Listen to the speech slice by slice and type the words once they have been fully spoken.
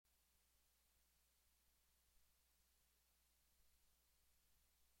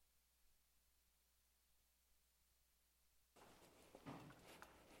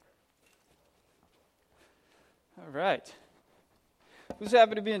All right. Who's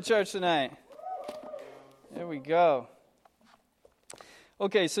happy to be in church tonight? There we go.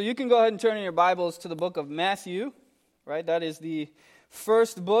 Okay, so you can go ahead and turn in your Bibles to the book of Matthew, right? That is the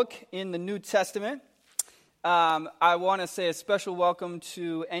first book in the New Testament. I want to say a special welcome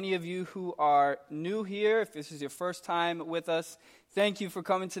to any of you who are new here. If this is your first time with us, thank you for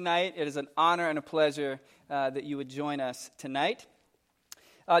coming tonight. It is an honor and a pleasure that you would join us tonight.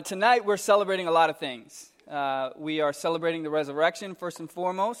 Tonight we're celebrating a lot of things. We are celebrating the resurrection first and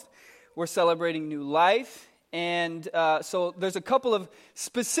foremost. We're celebrating new life. And so there's a couple of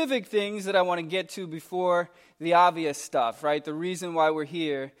specific things that I want to get to before the obvious stuff, right? The reason why we're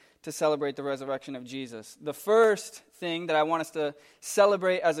here to celebrate the resurrection of Jesus. The first thing that I want us to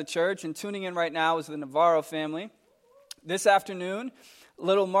celebrate as a church, and tuning in right now, is the Navarro family. This afternoon,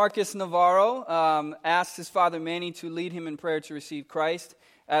 little Marcus Navarro asked his father Manny to lead him in prayer to receive Christ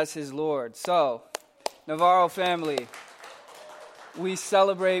as his Lord. So, Navarro family, we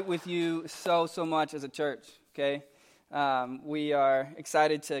celebrate with you so much as a church, okay? We are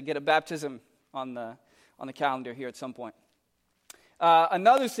excited to get a baptism on the calendar here at some point.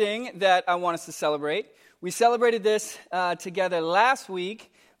 Another thing that I want us to celebrate, we celebrated this together last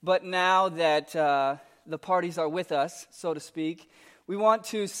week, but now that the parties are with us, so to speak, we want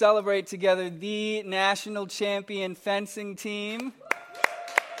to celebrate together the national champion fencing team.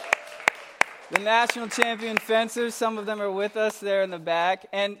 The national champion fencers, some of them are with us there in the back.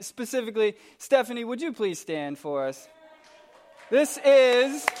 And specifically, Stephanie, would you please stand for us? This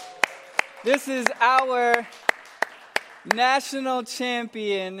is our national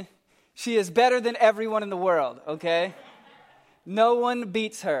champion. She is better than everyone in the world, okay? No one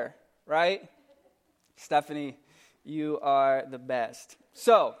beats her, right? Stephanie, you are the best.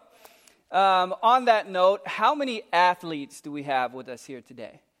 So, on that note, how many athletes do we have with us here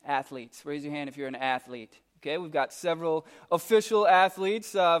today? Athletes. Raise your hand if you're an athlete. Okay, we've got several official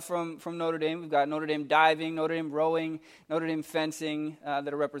athletes from Notre Dame. We've got Notre Dame diving, Notre Dame rowing, Notre Dame fencing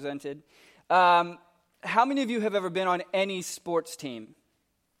that are represented. How many of you have ever been on any sports team?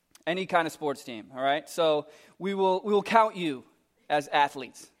 Any kind of sports team, all right? So we will count you as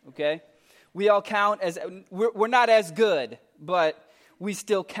athletes, okay? We all count as, we're not as good, but we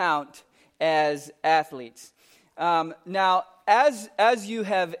still count as athletes. Now, as you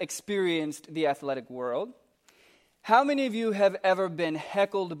have experienced the athletic world, how many of you have ever been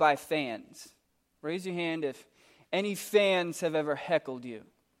heckled by fans? Raise your hand if any fans have ever heckled you.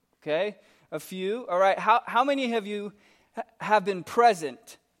 Okay, a few. All right, how many of you have been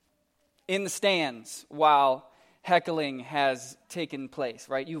present in the stands while heckling has taken place,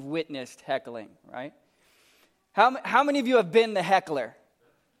 right? You've witnessed heckling, right? How many of you have been the heckler?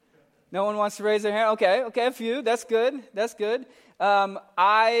 No one wants to raise their hand? Okay, a few. That's good.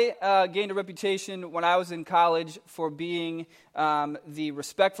 I gained a reputation when I was in college for being the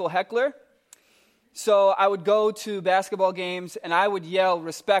respectful heckler. So I would go to basketball games and I would yell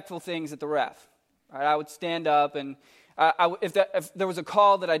respectful things at the ref. Right? I would stand up and if there was a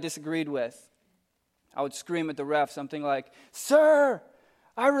call that I disagreed with, I would scream at the ref something like, "Sir,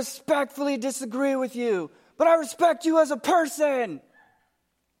 I respectfully disagree with you, but I respect you as a person."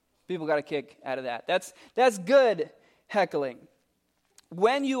 People got a kick out of that. That's good heckling.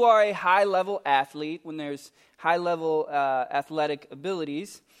 When you are a high-level athlete, when there's high-level athletic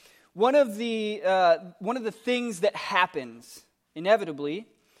abilities, one of the things that happens inevitably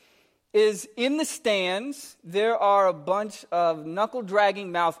is in the stands there are a bunch of knuckle-dragging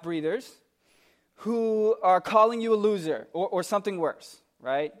mouth breathers who are calling you a loser or something worse,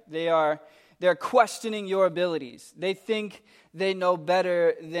 right? They're questioning your abilities. They think they know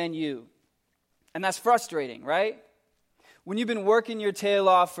better than you. And that's frustrating, right? When you've been working your tail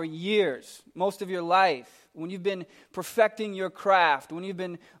off for years, most of your life, when you've been perfecting your craft, when you've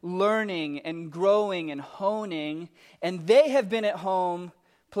been learning and growing and honing, and they have been at home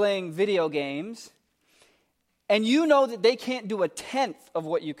playing video games, and you know that they can't do a tenth of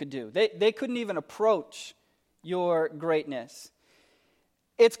what you could do. They couldn't even approach your greatness.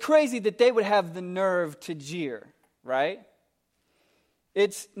 It's crazy that they would have the nerve to jeer, right?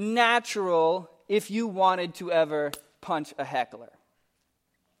 It's natural if you wanted to ever punch a heckler.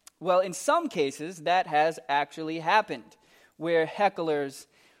 Well, in some cases, that has actually happened, where hecklers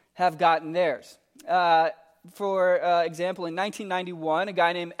have gotten theirs. For example, in 1991, a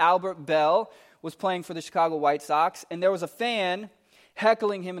guy named Albert Bell was playing for the Chicago White Sox, and there was a fan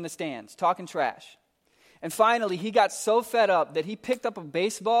heckling him in the stands, talking trash. And finally, he got so fed up that he picked up a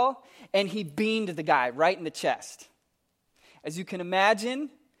baseball and he beamed the guy right in the chest. As you can imagine,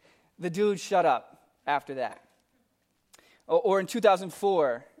 the dude shut up after that. Or in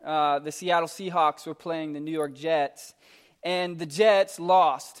 2004, the Seattle Seahawks were playing the New York Jets, and the Jets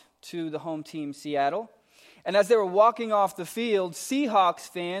lost to the home team, Seattle. And as they were walking off the field, Seahawks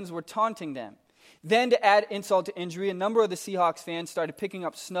fans were taunting them. Then, to add insult to injury, a number of the Seahawks fans started picking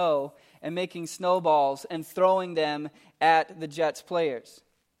up snow and making snowballs and throwing them at the Jets players.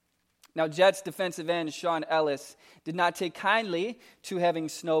 Now, Jets defensive end Sean Ellis did not take kindly to having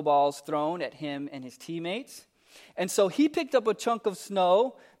snowballs thrown at him and his teammates. And so he picked up a chunk of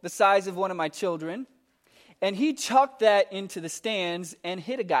snow the size of one of my children, and he chucked that into the stands and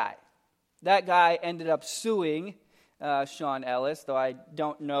hit a guy. That guy ended up suing Sean Ellis, though I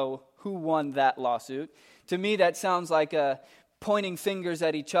don't know who won that lawsuit. To me, that sounds like pointing fingers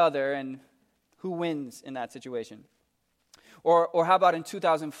at each other and who wins in that situation. Or how about in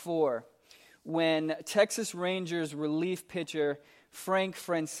 2004, when Texas Rangers relief pitcher Frank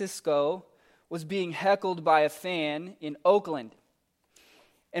Francisco was being heckled by a fan in Oakland.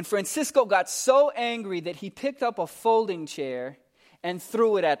 And Francisco got so angry that he picked up a folding chair and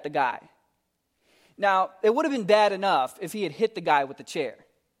threw it at the guy. Now, it would have been bad enough if he had hit the guy with the chair.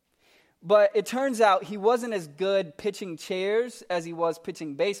 But it turns out he wasn't as good pitching chairs as he was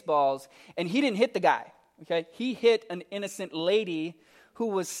pitching baseballs, and he didn't hit the guy. Okay, he hit an innocent lady who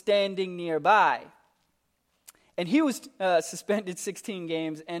was standing nearby. And he was suspended 16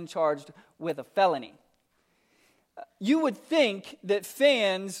 games and charged with a felony. You would think that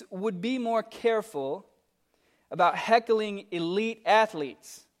fans would be more careful about heckling elite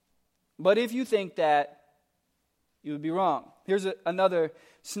athletes. But if you think that, you would be wrong. Here's another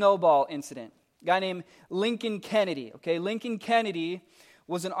snowball incident. A guy named Lincoln Kennedy. Okay, Lincoln Kennedy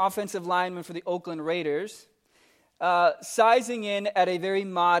was an offensive lineman for the Oakland Raiders, sizing in at a very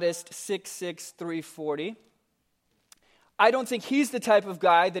modest 6'6", 340. I don't think he's the type of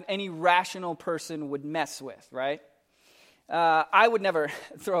guy that any rational person would mess with, right? I would never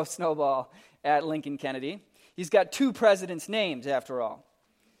throw a snowball at Lincoln Kennedy. He's got 2 presidents' names, after all.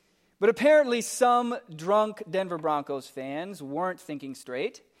 But apparently some drunk Denver Broncos fans weren't thinking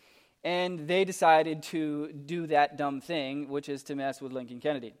straight, and they decided to do that dumb thing, which is to mess with Lincoln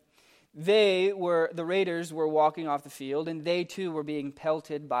Kennedy. The Raiders were walking off the field, and they too were being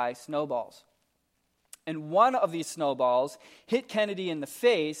pelted by snowballs. And one of these snowballs hit Kennedy in the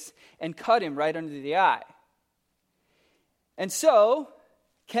face and cut him right under the eye. And so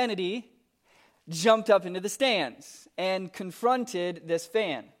Kennedy jumped up into the stands and confronted this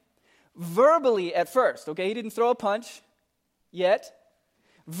fan. Verbally at first, okay? He didn't throw a punch yet.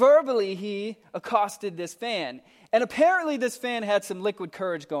 Verbally, he accosted this fan. And apparently this fan had some liquid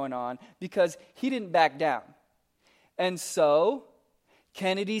courage going on because he didn't back down. And so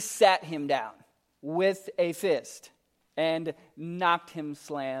Kennedy sat him down with a fist and knocked him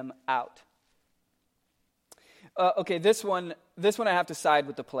slam out. Okay, this one I have to side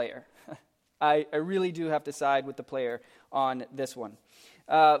with the player. I really do have to side with the player on this one.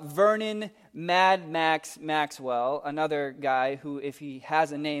 Vernon Mad Max Maxwell, another guy who, if he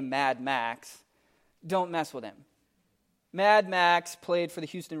has a name Mad Max, don't mess with him. Mad Max played for the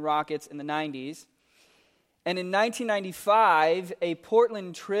Houston Rockets in the 90s. And in 1995, a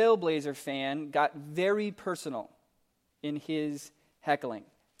Portland Trailblazer fan got very personal in his heckling.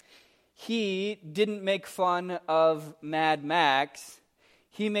 He didn't make fun of Mad Max.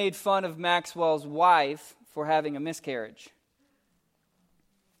 He made fun of Maxwell's wife for having a miscarriage.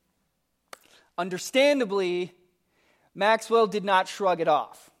 Understandably, Maxwell did not shrug it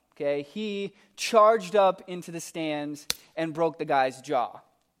off. Okay, he charged up into the stands and broke the guy's jaw.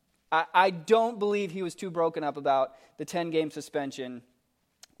 I don't believe he was too broken up about the 10-game suspension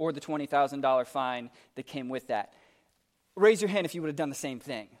or the $20,000 fine that came with that. Raise your hand if you would have done the same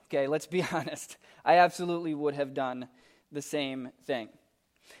thing. Okay, let's be honest. I absolutely would have done the same thing.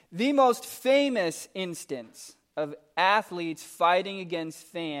 The most famous instance of athletes fighting against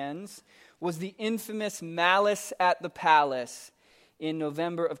fans was the infamous Malice at the Palace in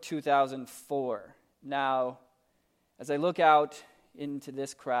November of 2004. Now, as I look out into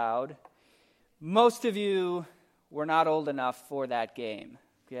this crowd, most of you were not old enough for that game,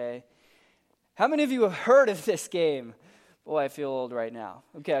 okay? How many of you have heard of this game? Boy, I feel old right now.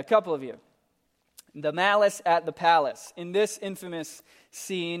 Okay, a couple of you. The Malice at the Palace. In this infamous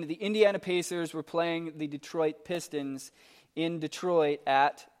scene, the Indiana Pacers were playing the Detroit Pistons in Detroit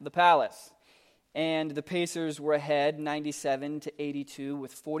at the Palace. And the Pacers were ahead 97-82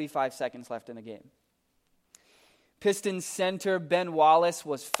 with 45 seconds left in the game. Pistons center Ben Wallace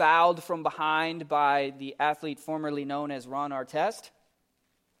was fouled from behind by the athlete formerly known as Ron Artest.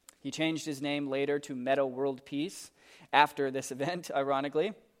 He changed his name later to Metta World Peace after this event,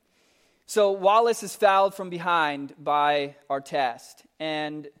 ironically. So Wallace is fouled from behind by Artest,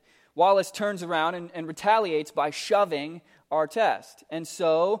 and Wallace turns around and retaliates by shoving Artest. And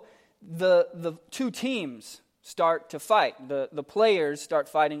so the two teams start to fight. The players start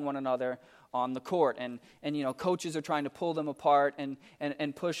fighting one another on the court, and coaches are trying to pull them apart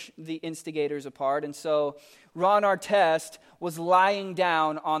and push the instigators apart. And so Ron Artest was lying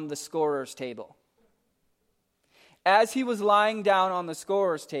down on the scorer's table. As he was lying down on the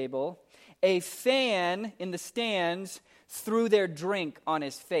scorer's table, a fan in the stands threw their drink on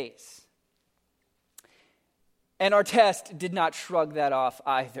his face. And Artest did not shrug that off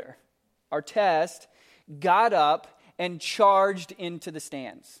either. Artest got up and charged into the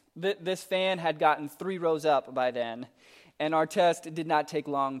stands. This fan had gotten 3 rows up by then, and Artest did not take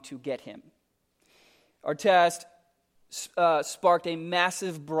long to get him. Artest sparked a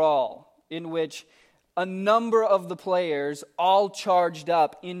massive brawl in which a number of the players all charged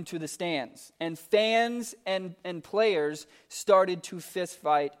up into the stands, and fans and players started to fist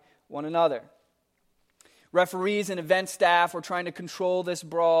fight one another. Referees and event staff were trying to control this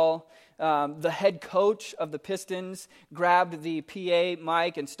brawl. The head coach of the Pistons grabbed the PA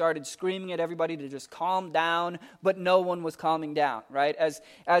mic and started screaming at everybody to just calm down, but no one was calming down, right?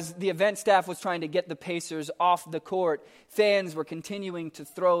 As the event staff was trying to get the Pacers off the court, fans were continuing to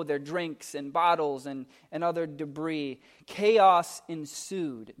throw their drinks and bottles and other debris. Chaos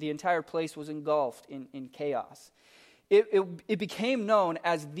ensued. The entire place was engulfed in chaos. It became known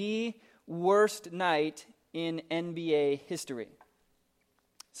as the worst night in NBA history.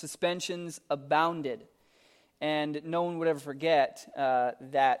 Suspensions abounded, and no one would ever forget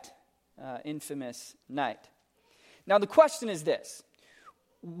that infamous night. Now the question is this: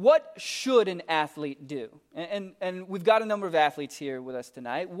 what should an athlete do? And we've got a number of athletes here with us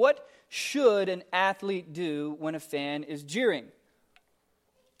tonight. What should an athlete do when a fan is jeering?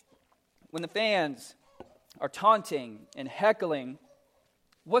 When the fans are taunting and heckling,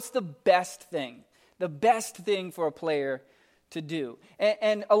 what's the best thing? The best thing for a player to do.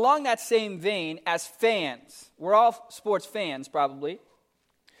 And along that same vein, as fans, we're all sports fans probably,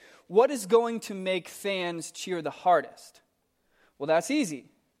 what is going to make fans cheer the hardest? Well, that's easy.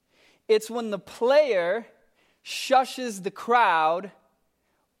 It's when the player shushes the crowd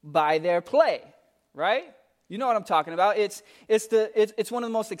by their play, right? You know what I'm talking about. It's one of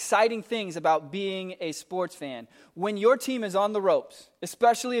the most exciting things about being a sports fan. When your team is on the ropes,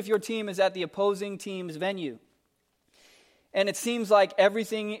 especially if your team is at the opposing team's venue, and it seems like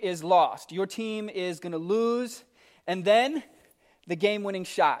everything is lost. Your team is going to lose, and then the game-winning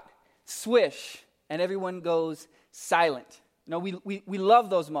shot. Swish, and everyone goes silent. You know, we love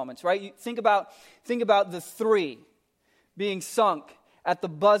those moments, right? You think about the 3 being sunk at the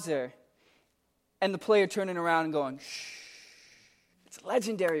buzzer, and the player turning around and going, shh. It's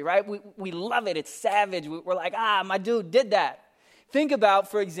legendary, right? We love it. It's savage. We're like, my dude did that. Think about,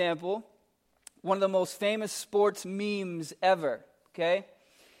 for example, one of the most famous sports memes ever, okay?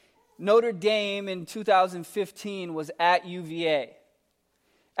 Notre Dame in 2015 was at UVA.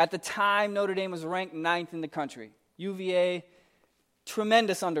 At the time, Notre Dame was ranked 9th in the country. UVA,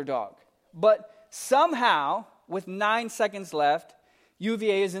 tremendous underdog. But somehow, with 9 seconds left,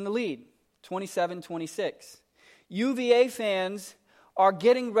 UVA is in the lead, 27-26. UVA fans are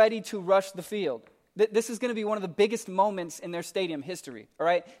getting ready to rush the field. This is going to be one of the biggest moments in their stadium history, all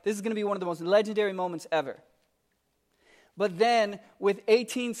right? This is going to be one of the most legendary moments ever. But then, with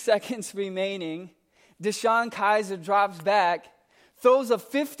 18 seconds remaining, Deshaun Kaiser drops back, throws a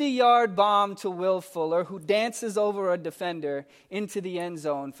 50-yard bomb to Will Fuller, who dances over a defender into the end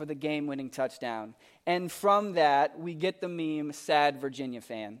zone for the game-winning touchdown. And from that, we get the meme, sad Virginia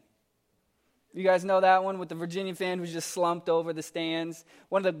fan. You guys know that one with the Virginia fan who's just slumped over the stands?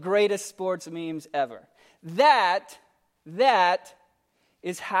 One of the greatest sports memes ever. That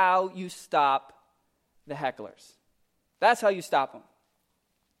is how you stop the hecklers. That's how you stop them.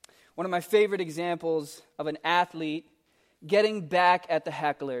 One of my favorite examples of an athlete getting back at the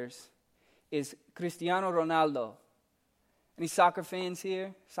hecklers is Cristiano Ronaldo. Any soccer fans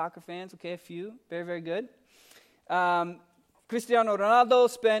here? Soccer fans? Okay, a few. Very, very good. Cristiano Ronaldo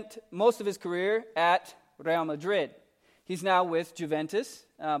spent most of his career at Real Madrid. He's now with Juventus,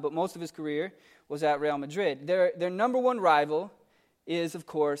 but most of his career was at Real Madrid. Their number one rival is, of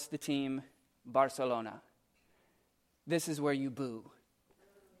course, the team Barcelona. This is where you boo.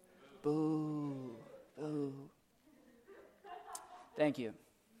 Boo. Boo. Thank you.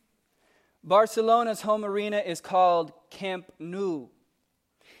 Barcelona's home arena is called Camp Nou.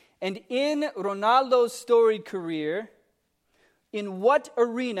 And in Ronaldo's storied career, in what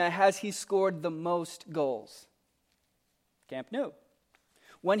arena has he scored the most goals? Camp Nou.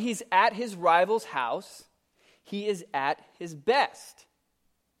 When he's at his rival's house, he is at his best.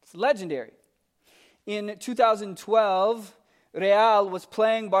 It's legendary. In 2012, Real was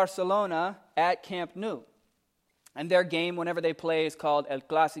playing Barcelona at Camp Nou. And their game, whenever they play, is called El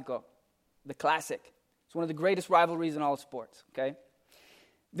Clásico, the classic. It's one of the greatest rivalries in all of sports, okay?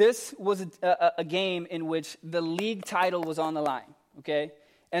 This was a game in which the league title was on the line, okay?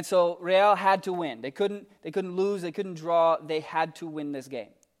 And so Real had to win. They couldn't lose, they couldn't draw. They had to win this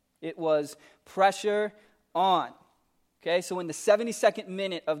game. It was pressure on, okay? So in the 72nd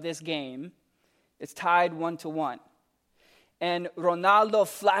minute of this game, it's tied 1-1. And Ronaldo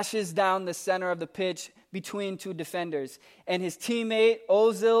flashes down the center of the pitch between two defenders. And his teammate,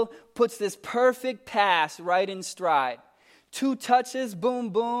 Ozil, puts this perfect pass right in stride. 2 touches, boom,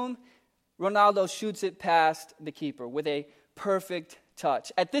 boom. Ronaldo shoots it past the keeper with a perfect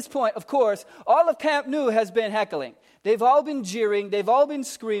touch. At this point, of course, all of Camp Nou has been heckling. They've all been jeering. They've all been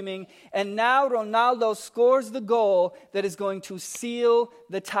screaming. And now Ronaldo scores the goal that is going to seal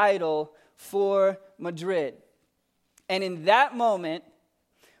the title for Madrid. And in that moment,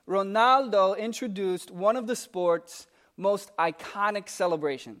 Ronaldo introduced one of the sport's most iconic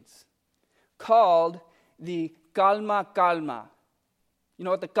celebrations, called the Calma Calma. You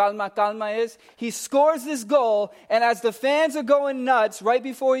know what the Calma Calma is? He scores this goal, and as the fans are going nuts right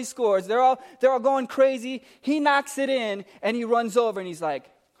before he scores, they're all going crazy. He knocks it in, and he runs over, and he's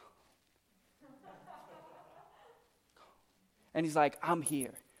like, I'm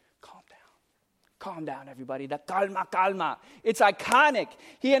here. Calm down, everybody. The calma, calma. It's iconic.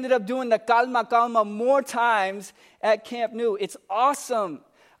 He ended up doing the calma, calma more times at Camp Nou. It's awesome.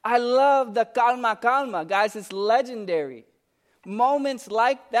 I love the calma, calma. Guys, it's legendary. Moments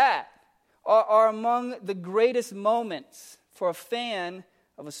like that are among the greatest moments for a fan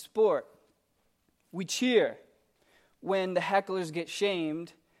of a sport. We cheer when the hecklers get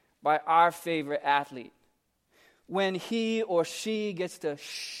shamed by our favorite athlete. When he or she gets to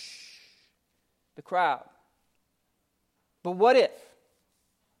shh the crowd. But what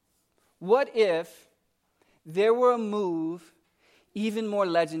if there were a move even more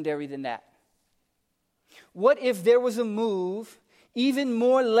legendary than that? What if there was a move even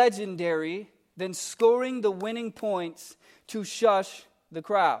more legendary than scoring the winning points to shush the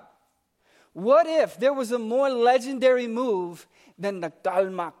crowd? What if there was a more legendary move than the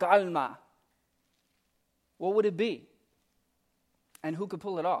calma, calma? What would it be? And who could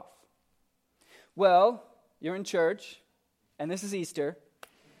pull it off? Well, you're in church, and this is Easter.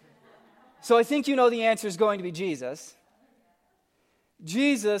 So I think you know the answer is going to be Jesus.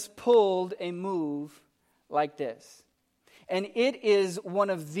 Jesus pulled a move like this. And it is one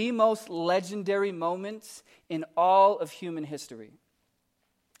of the most legendary moments in all of human history.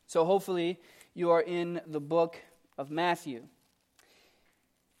 So hopefully you are in the book of Matthew.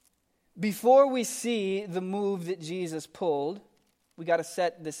 Before we see the move that Jesus pulled, we got to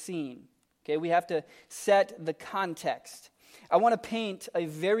set the scene. Okay, we have to set the context. I want to paint a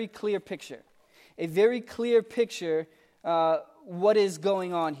very clear picture. What is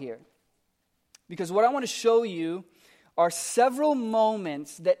going on here. Because what I want to show you are several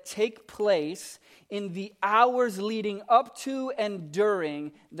moments that take place in the hours leading up to and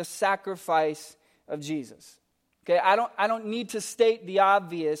during the sacrifice of Jesus. Okay, I don't need to state the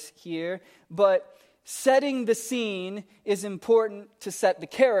obvious here, but setting the scene is important to set the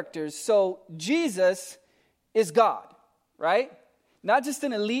characters. So Jesus is God, right? Not just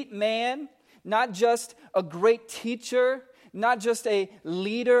an elite man, not just a great teacher, not just a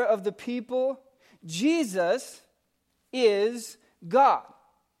leader of the people. Jesus is God.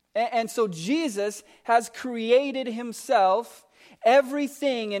 And so Jesus has created himself,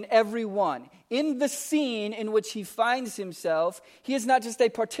 everything and everyone. In the scene in which he finds himself, he is not just a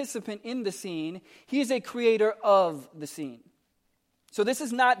participant in the scene, he is a creator of the scene. So this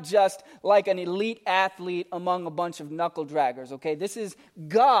is not just like an elite athlete among a bunch of knuckle draggers, okay? This is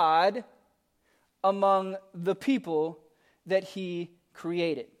God among the people that he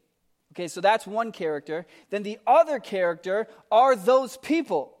created. Okay, so that's one character. Then the other character are those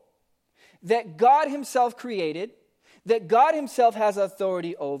people that God himself created, that God himself has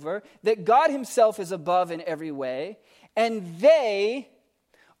authority over, that God himself is above in every way, and they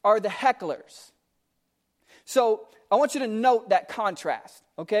are the hecklers. So I want you to note that contrast,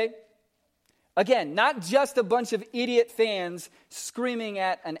 okay? Again, not just a bunch of idiot fans screaming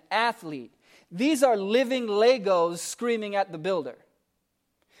at an athlete. These are living Legos screaming at the builder.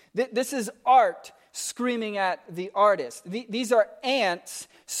 This is art screaming at the artist. These are ants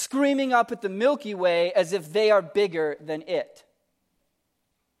screaming up at the Milky Way as if they are bigger than it.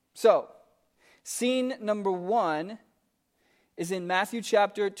 So, scene number one is in Matthew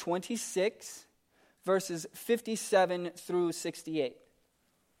chapter 26, verses 57 through 68.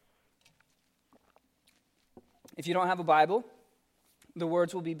 If you don't have a Bible, the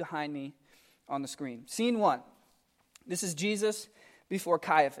words will be behind me on the screen. Scene 1. This is Jesus before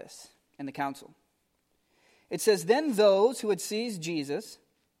Caiaphas and the council. It says, "Then those who had seized Jesus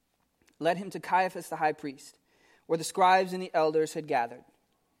led him to Caiaphas the high priest, where the scribes and the elders had gathered.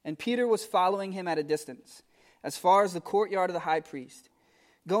 And Peter was following him at a distance, as far as the courtyard of the high priest.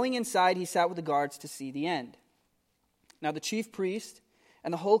 Going inside, he sat with the guards to see the end. Now the chief priest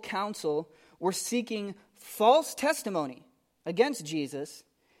and the whole council were seeking false testimony against Jesus,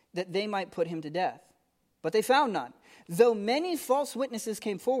 that they might put him to death. But they found none. Though many false witnesses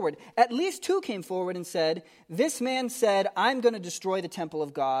came forward, at least 2 came forward and said, 'This man said, I'm going to destroy the temple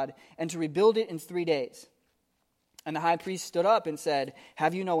of God and to rebuild it in 3 days.' And the high priest stood up and said,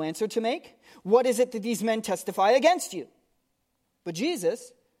 'Have you no answer to make? What is it that these men testify against you?' But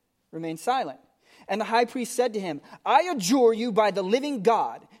Jesus remained silent. And the high priest said to him, 'I adjure you by the living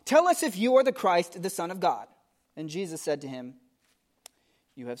God, tell us if you are the Christ, the Son of God.' And Jesus said to him,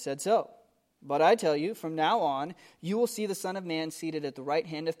 'You have said so. But I tell you, from now on, you will see the Son of Man seated at the right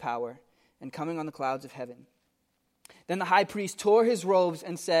hand of power and coming on the clouds of heaven.' Then the high priest tore his robes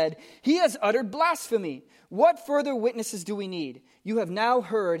and said, 'He has uttered blasphemy. What further witnesses do we need? You have now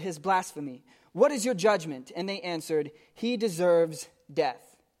heard his blasphemy. What is your judgment?' And they answered, 'He deserves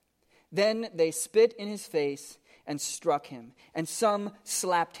death.' Then they spit in his face and struck him, and some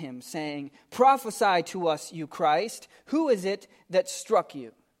slapped him, saying, 'Prophesy to us, you Christ. Who is it that struck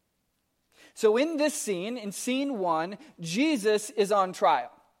you?' So in this scene, in scene 1, Jesus is on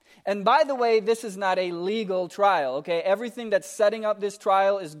trial. And by the way, this is not a legal trial, okay? Everything that's setting up this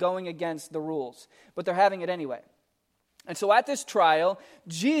trial is going against the rules, but they're having it anyway. And so at this trial,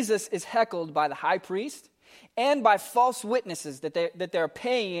 Jesus is heckled by the high priest and by false witnesses that they're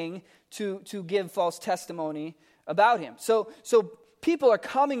paying to give false testimony about him. So people are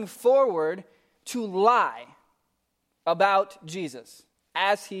coming forward to lie about Jesus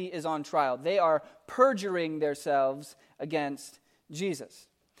as he is on trial. They are perjuring themselves against Jesus.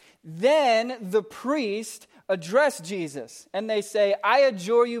 Then the priest address Jesus, and they say, 'I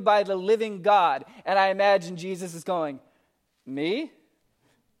adjure you by the living God.' And I imagine Jesus is going, 'Me?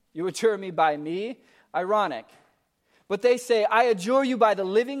 You adjure me by me?' Ironic. But they say, 'I adjure you by the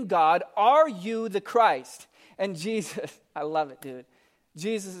living God, are you the Christ?' And Jesus, I love it, dude.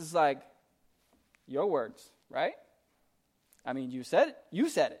 Jesus is like, 'Your words, right? I mean, you said it. You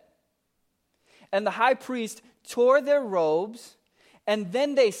said it.' And the high priest tore their robes, and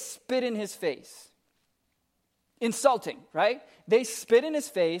then they spit in his face. Insulting, right? They spit in his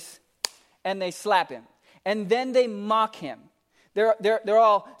face, and they slap him. And then they mock him. They're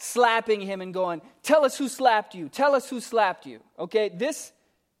all slapping him and going, 'Tell us who slapped you. Tell us who slapped you.' Okay, this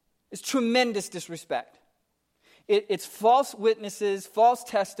is tremendous disrespect. It's false witnesses, false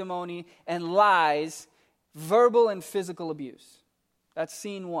testimony, and lies, verbal and physical abuse. That's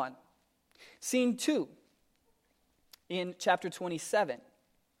scene 1. Scene 2, in chapter 27.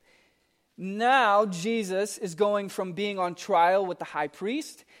 Now Jesus is going from being on trial with the high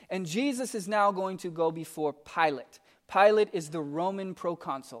priest, and Jesus is now going to go before Pilate. Pilate is the Roman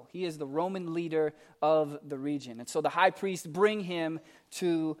proconsul. He is the Roman leader of the region. And so the high priest bring him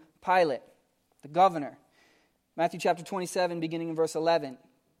to Pilate, the governor. Matthew chapter 27, beginning in verse 11.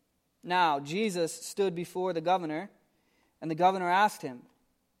 Now Jesus stood before the governor, and the governor asked him,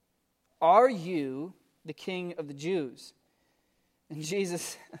 'Are you the king of the Jews?' And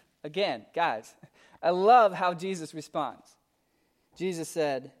Jesus, again, guys, I love how Jesus responds. Jesus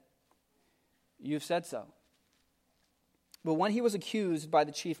said, 'You've said so.' But when he was accused by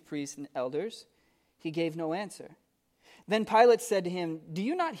the chief priests and elders, he gave no answer. Then Pilate said to him, 'Do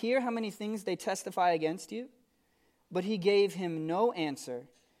you not hear how many things they testify against you?' But he gave him no answer,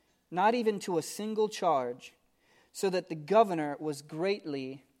 not even to a single charge, so that the governor was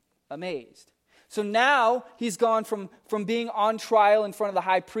greatly amazed." So now he's gone from being on trial in front of the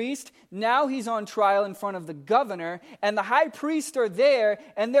high priest. Now he's on trial in front of the governor. And the high priests are there,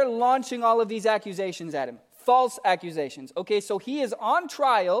 and they're launching all of these accusations at him. False accusations. Okay, so he is on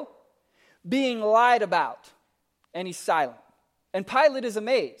trial, being lied about, and he's silent. And Pilate is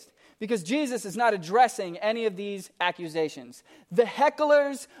amazed, because Jesus is not addressing any of these accusations. The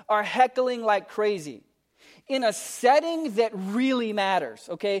hecklers are heckling like crazy in a setting that really matters,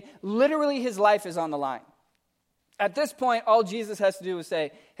 okay? Literally, his life is on the line. At this point, all Jesus has to do is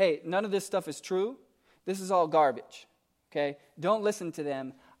say, "Hey, none of this stuff is true. This is all garbage, okay? Don't listen to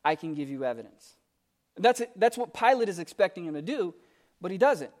them. I can give you evidence." That's what Pilate is expecting him to do, but he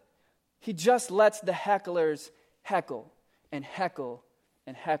doesn't. He just lets the hecklers heckle. and heckle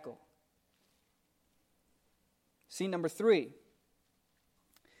and heckle. Scene number 3.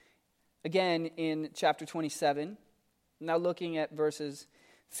 Again in chapter 27, now looking at verses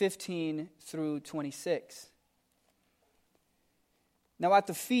 15 through 26. Now at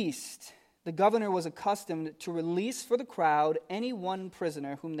the feast, the governor was accustomed to release for the crowd any one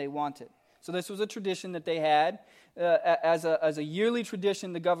prisoner whom they wanted. So this was a tradition that they had. As a yearly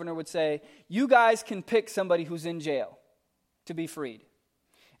tradition, the governor would say, you guys can pick somebody who's in jail to be freed.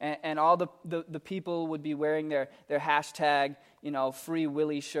 And all the people would be wearing their hashtag, Free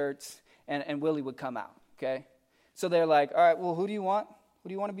Willie shirts, and Willie would come out, okay? So they're like, all right, well, who do you want? Who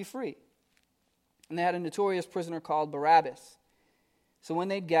do you want to be free? And they had a notorious prisoner called Barabbas. So when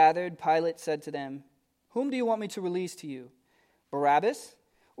they'd gathered, Pilate said to them, whom do you want me to release to you, Barabbas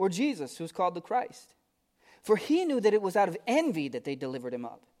or Jesus, who's called the Christ? For he knew that it was out of envy that they delivered him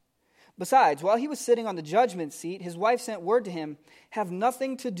up. Besides, while he was sitting on the judgment seat, his wife sent word to him, have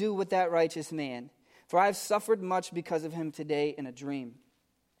nothing to do with that righteous man, for I have suffered much because of him today in a dream.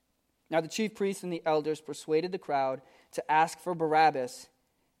 Now the chief priests and the elders persuaded the crowd to ask for Barabbas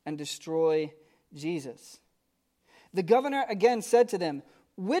and destroy Jesus. The governor again said to them,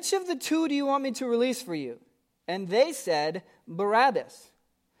 which of the two do you want me to release for you? And they said, Barabbas.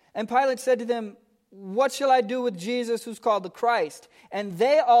 And Pilate said to them, what shall I do with Jesus who's called the Christ? And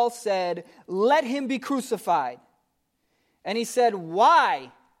they all said, let him be crucified. And he said,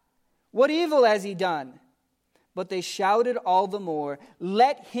 why? What evil has he done? But they shouted all the more,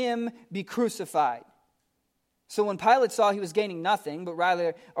 let him be crucified. So when Pilate saw he was gaining nothing, but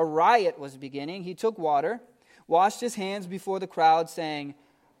rather a riot was beginning, he took water, washed his hands before the crowd, saying,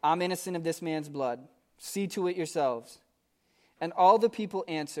 I'm innocent of this man's blood. See to it yourselves. And all the people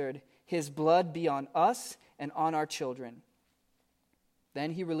answered, his blood be on us and on our children.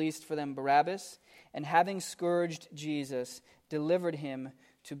 Then he released for them Barabbas, and having scourged Jesus, delivered him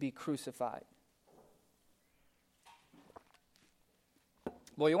to be crucified.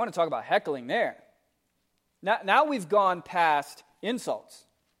 Well, you want to talk about heckling there. Now we've gone past insults.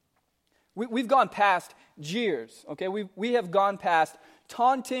 We've gone past jeers, okay? We have gone past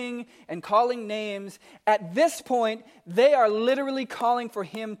taunting and calling names. At this point, they are literally calling for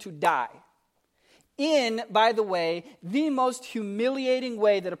him to die. In, by the way, the most humiliating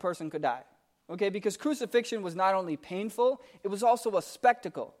way that a person could die. Okay, because crucifixion was not only painful, it was also a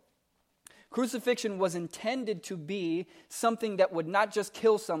spectacle. Crucifixion was intended to be something that would not just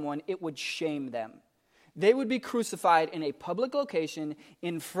kill someone, it would shame them. They would be crucified in a public location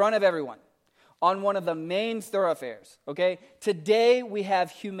in front of everyone on one of the main thoroughfares, okay? Today we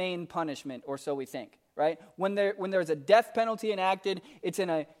have humane punishment, or so we think, right? When there's a death penalty enacted, it's in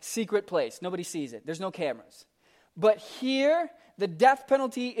a secret place. Nobody sees it. There's no cameras. But here, the death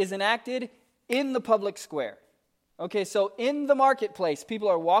penalty is enacted in the public square. Okay, so in the marketplace, people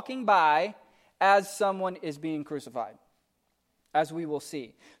are walking by as someone is being crucified, as we will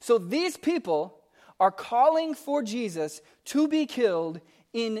see. So these people are calling for Jesus to be killed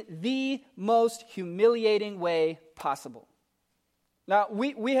in the most humiliating way possible. Now,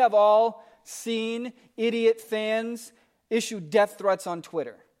 we have all seen idiot fans issue death threats on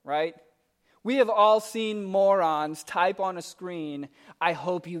Twitter, right? We have all seen morons type on a screen, I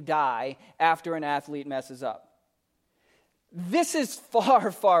hope you die, after an athlete messes up. This is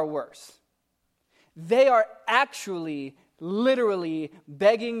far, far worse. They are actually, literally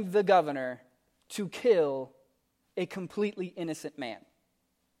begging the governor to kill a completely innocent man.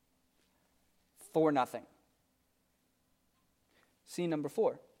 For nothing. Scene number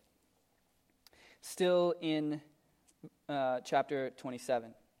 4. Still in chapter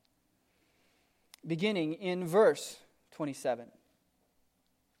 27. Beginning in verse 27.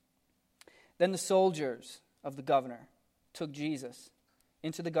 Then the soldiers of the governor took Jesus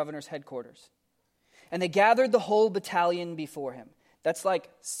into the governor's headquarters, and they gathered the whole battalion before him. That's like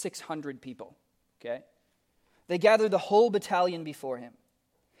 600 people, okay? They gathered the whole battalion before him,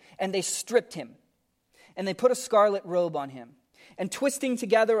 and they stripped him, and they put a scarlet robe on him. And twisting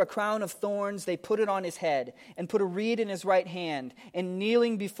together a crown of thorns, they put it on his head, and put a reed in his right hand. And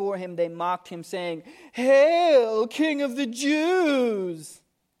kneeling before him, they mocked him, saying, Hail, King of the Jews!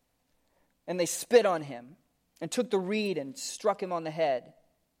 And they spit on him, and took the reed and struck him on the head.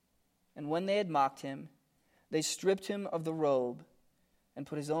 And when they had mocked him, they stripped him of the robe, and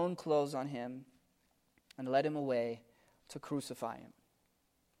put his own clothes on him, and led him away to crucify him.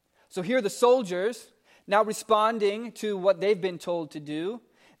 So here the soldiers, now responding to what they've been told to do,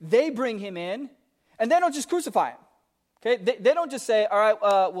 they bring him in, and they don't just crucify him. Okay, they don't just say, all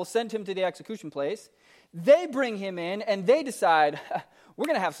right, we'll send him to the execution place. They bring him in, and they decide, we're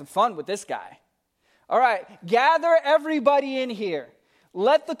going to have some fun with this guy. All right, gather everybody in here.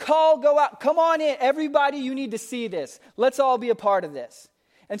 Let the call go out. Come on in. Everybody, you need to see this. Let's all be a part of this.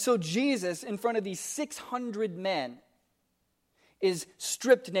 And so Jesus, in front of these 600 men, is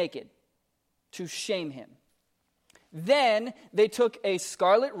stripped naked to shame him. Then they took a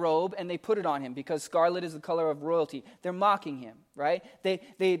scarlet robe and they put it on him because scarlet is the color of royalty. They're mocking him, right?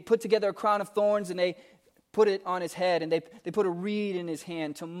 They put together a crown of thorns and they put it on his head, and they put a reed in his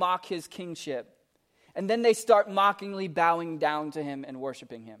hand to mock his kingship. And then they start mockingly bowing down to him and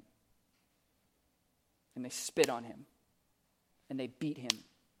worshiping him. And they spit on him. And they beat him.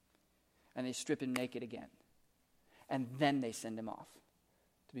 And they strip him naked again. And then they send him off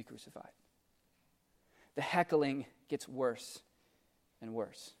to be crucified. The heckling gets worse and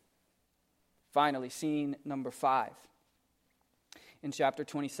worse. Finally, scene number 5. In chapter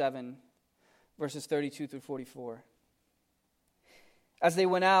 27, verses 32 through 44. As they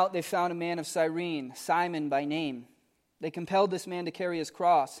went out, they found a man of Cyrene, Simon by name. They compelled this man to carry his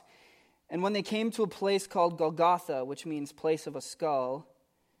cross. And when they came to a place called Golgotha, which means place of a skull,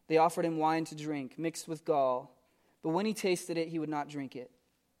 they offered him wine to drink, mixed with gall. But when he tasted it, he would not drink it.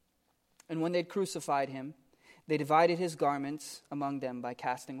 And when they'd crucified him, they divided his garments among them by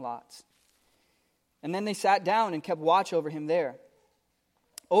casting lots. And then they sat down and kept watch over him there.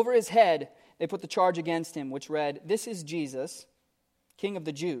 Over his head, they put the charge against him, which read, "This is Jesus, King of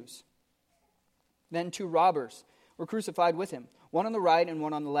the Jews." Then 2 robbers were crucified with him, one on the right and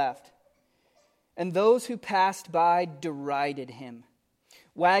one on the left. And those who passed by derided him,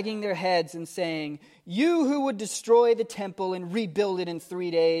 wagging their heads and saying, "You who would destroy the temple and rebuild it in 3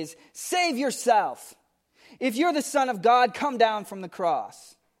 days, save yourself. If you're the Son of God, come down from the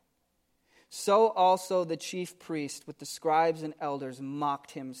cross." So also the chief priest with the scribes and elders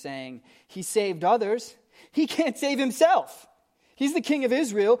mocked him, saying, "He saved others. He can't save himself. He's the King of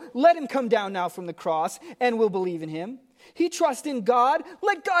Israel. Let him come down now from the cross, and we'll believe in him. He trusts in God.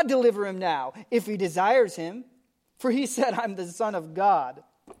 Let God deliver him now, if he desires him. For he said, 'I'm the Son of God.'"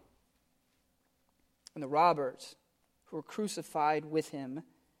 And the robbers who were crucified with him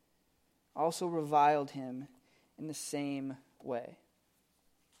also reviled him in the same way.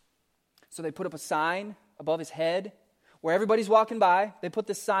 So they put up a sign above his head where everybody's walking by. They put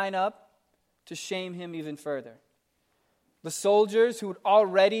the sign up to shame him even further. The soldiers who had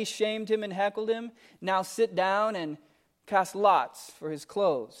already shamed him and heckled him now sit down and cast lots for his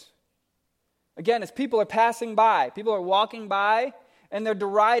clothes. Again, as people are passing by, people are walking by, and they're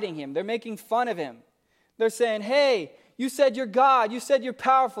deriding him. They're making fun of him. They're saying, "Hey, you said you're God. You said you're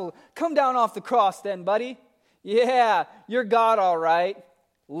powerful. Come down off the cross then, buddy. Yeah, you're God all right,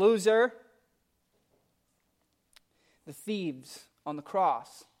 loser." The thieves on the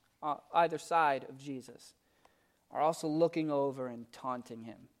cross, on either side of Jesus, are also looking over and taunting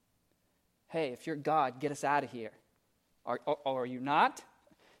him. "Hey, if you're God, get us out of here. Are you not?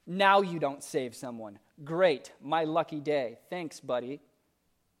 Now you don't save someone. Great, my lucky day. Thanks, buddy."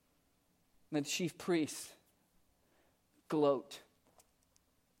 And the chief priests gloat.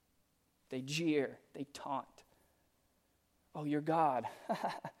 They jeer, they taunt. "Oh, you're God.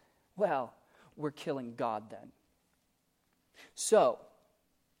 Well, we're killing God then." So,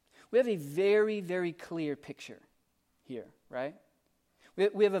 we have a very, very clear picture here, right?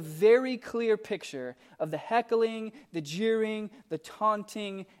 We have a very clear picture of the heckling, the jeering, the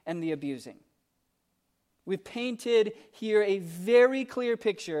taunting, and the abusing. We've painted here a very clear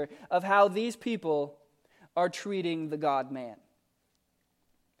picture of how these people are treating the God-man.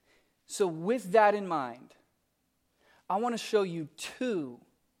 So with that in mind, I want to show you 2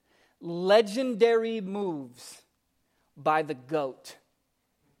 legendary moves by the GOAT.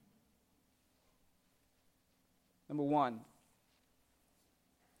 Number 1,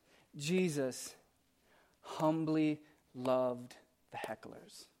 Jesus humbly loved the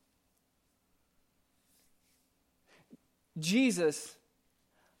hecklers. Jesus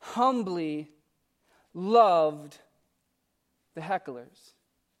humbly loved the hecklers.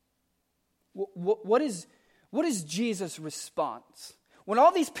 What is Jesus' response? When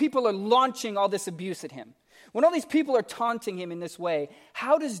all these people are launching all this abuse at him, when all these people are taunting him in this way,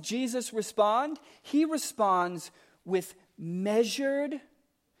 how does Jesus respond? He responds with measured,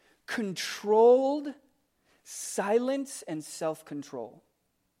 controlled silence and self-control.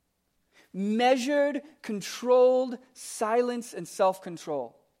 Measured, controlled silence and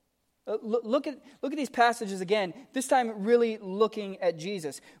self-control. Look at these passages again, this time really looking at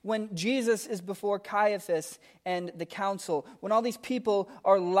Jesus. When Jesus is before Caiaphas and the council, when all these people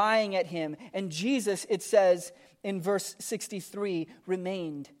are lying at him, and Jesus, it says in verse 63,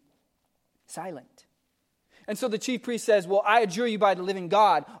 remained silent. And so the chief priest says, well, I adjure you by the living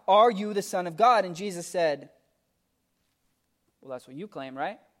God, are you the Son of God? And Jesus said, well, that's what you claim,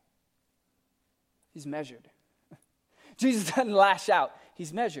 right? He's measured. Jesus doesn't lash out.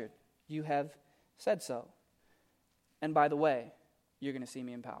 He's measured. You have said so. And by the way, you're going to see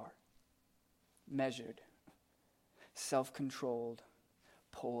me in power. Measured, self-controlled,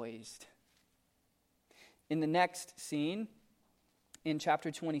 poised. In the next scene, in chapter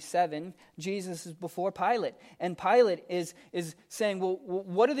 27, Jesus is before Pilate. And Pilate is saying, well,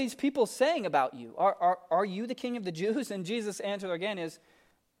 what are these people saying about you? Are you the king of the Jews? And Jesus' answer again is,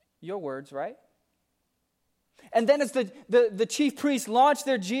 your words, right? And then as the chief priests launched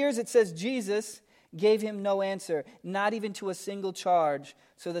their jeers, it says Jesus gave him no answer, not even to a single charge,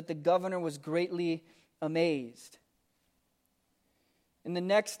 so that the governor was greatly amazed. In the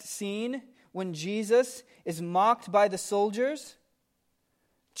next scene, when Jesus is mocked by the soldiers,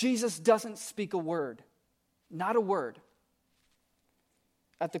 Jesus doesn't speak a word, not a word.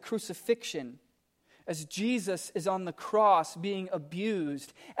 At the crucifixion, as Jesus is on the cross being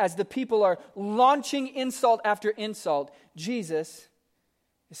abused, as the people are launching insult after insult, Jesus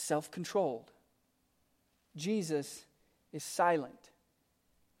is self-controlled. Jesus is silent.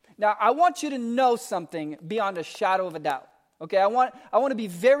 Now, I want you to know something beyond a shadow of a doubt. Okay, I want to be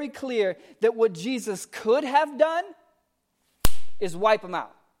very clear that what Jesus could have done is wipe them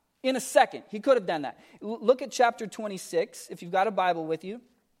out. In a second, he could have done that. Look at chapter 26, if you've got a Bible with you.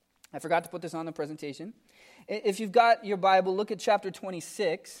 I forgot to put this on the presentation. If you've got your Bible, look at chapter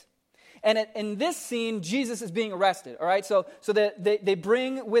 26. And in this scene, Jesus is being arrested, all right? So they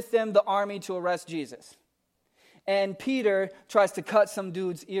bring with them the army to arrest Jesus. And Peter tries to cut some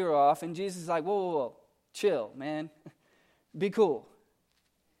dude's ear off, and Jesus is like, whoa, chill, man. Be cool.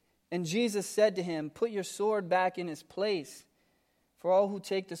 And Jesus said to him, put your sword back in its place, for all who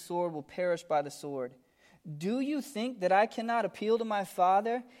take the sword will perish by the sword. Do you think that I cannot appeal to my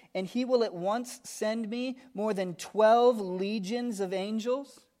Father, and he will at once send me more than 12 legions of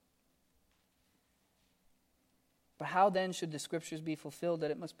angels? But how then should the scriptures be fulfilled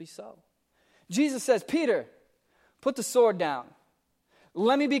that it must be so? Jesus says, Peter, put the sword down.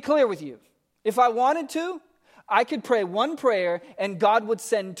 Let me be clear with you. If I wanted to, I could pray one prayer and God would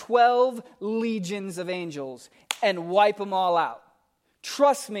send 12 legions of angels and wipe them all out.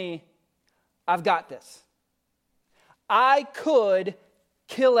 Trust me, I've got this. I could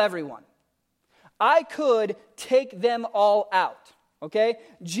kill everyone. I could take them all out, okay?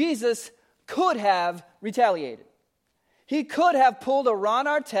 Jesus could have retaliated. He could have pulled a Ron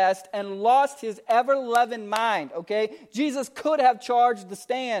Artest and lost his ever-loving mind, okay? Jesus could have charged the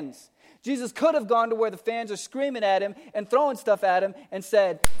stands. Jesus could have gone to where the fans are screaming at him and throwing stuff at him and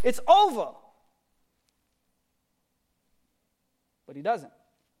said, it's over. But he doesn't.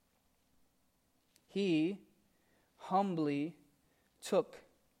 He humbly took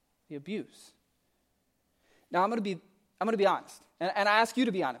the abuse. Now I'm going to be honest, and I ask you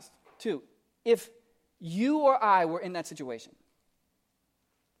to be honest too. If you or I were in that situation,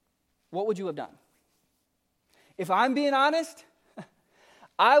 what would you have done? If I'm being honest,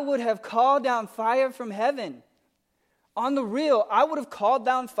 I would have called down fire from heaven. On the real, I would have called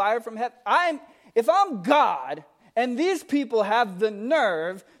down fire from heaven. If I'm God, and these people have the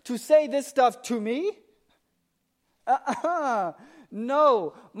nerve to say this stuff to me?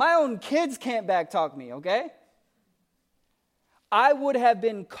 No, my own kids can't backtalk me, okay? I would have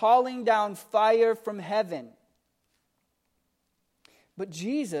been calling down fire from heaven. But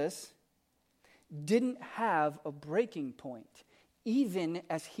Jesus didn't have a breaking point, even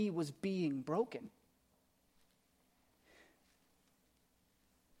as he was being broken.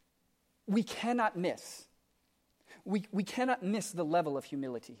 We cannot miss. We cannot miss the level of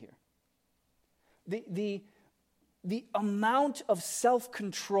humility here. The amount of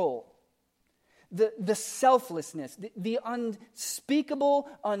self-control, the selflessness, the unspeakable,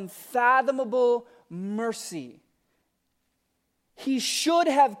 unfathomable mercy. He should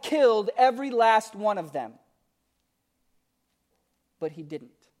have killed every last one of them. But he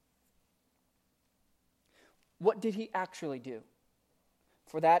didn't. What did he actually do?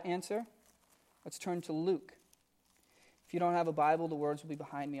 For that answer, let's turn to Luke. If you don't have a Bible, the words will be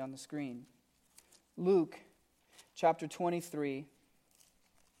behind me on the screen. Luke chapter 23.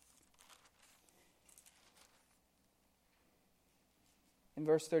 In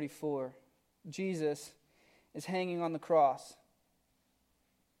verse 34, Jesus is hanging on the cross.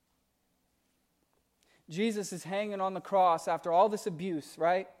 Jesus is hanging on the cross after all this abuse,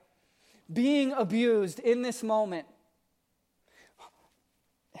 right? Being abused in this moment.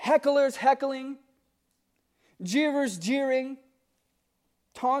 Hecklers heckling, jeerers jeering,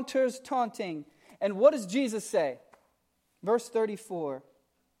 taunters taunting, And what does Jesus say? Verse 34.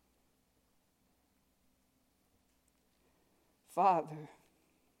 Father,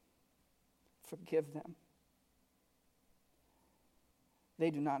 forgive them. They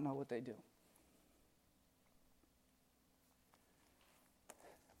do not know what they do.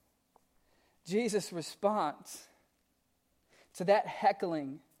 Jesus' response to that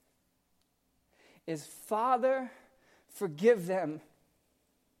heckling is, Father, forgive them.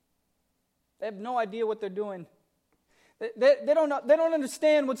 They have no idea what they're doing. They don't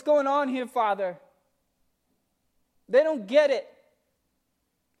understand what's going on here, Father. They don't get it.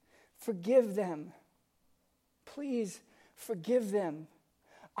 Forgive them. Please forgive them.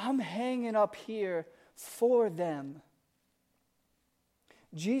 I'm hanging up here for them.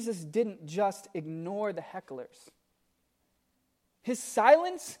 Jesus didn't just ignore the hecklers. His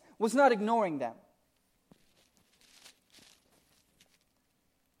silence was not ignoring them.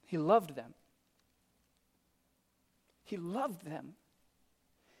 He loved them. He loved them.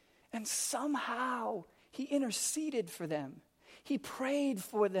 And somehow he interceded for them. He prayed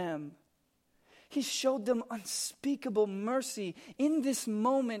for them. He showed them unspeakable mercy. In this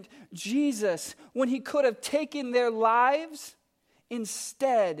moment, Jesus, when he could have taken their lives,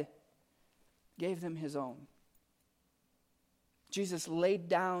 instead gave them his own. Jesus laid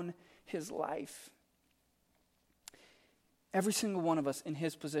down his life. Every single one of us in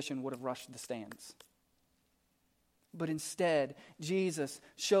his position would have rushed the stands. But instead, Jesus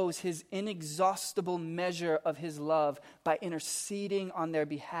shows his inexhaustible measure of his love by interceding on their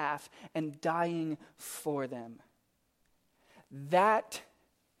behalf and dying for them. That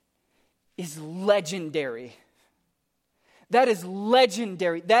is legendary. That is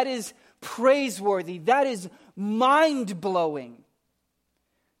legendary. That is praiseworthy. That is mind-blowing.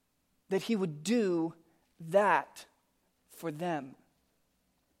 That he would do that for them.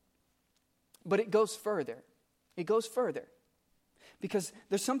 But it goes further. It goes further. Because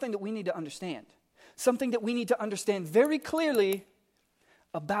there's something that we need to understand. Something that we need to understand very clearly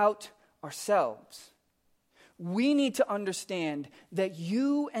about ourselves. We need to understand that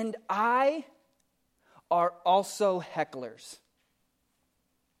you and I are also hecklers.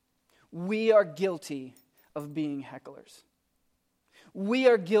 We are guilty of being hecklers. We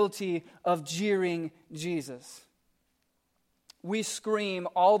are guilty of jeering Jesus. We scream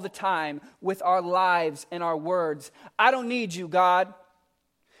all the time with our lives and our words, I don't need you, God.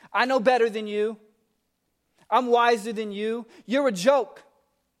 I know better than you. I'm wiser than you. You're a joke.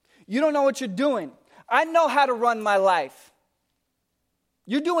 You don't know what you're doing. I know how to run my life.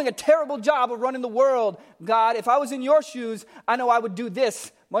 You're doing a terrible job of running the world, God. If I was in your shoes, I know I would do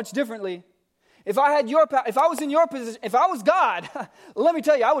this much differently. If I was in your position, if I was God, let me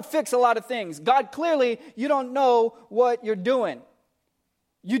tell you, I would fix a lot of things. God, clearly, you don't know what you're doing.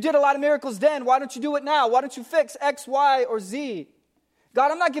 You did a lot of miracles then. Why don't you do it now? Why don't you fix X, Y, or Z?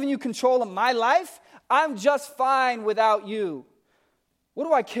 God, I'm not giving you control of my life. I'm just fine without you. What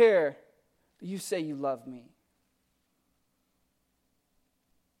do I care that you say you love me?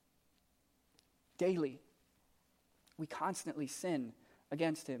 Daily, we constantly sin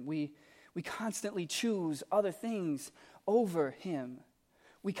against him. We constantly choose other things over him.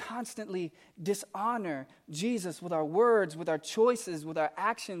 We constantly dishonor Jesus with our words, with our choices, with our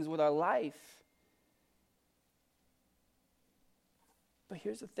actions, with our life. But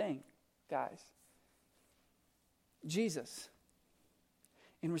here's the thing, guys. Jesus,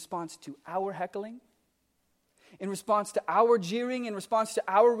 in response to our heckling, in response to our jeering, in response to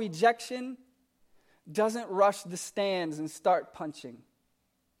our rejection, doesn't rush the stands and start punching.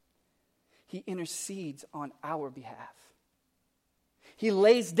 He intercedes on our behalf. He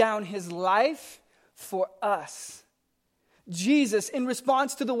lays down his life for us. Jesus, in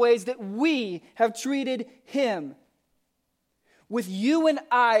response to the ways that we have treated him, with you and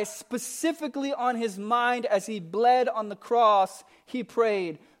I specifically on his mind as he bled on the cross, he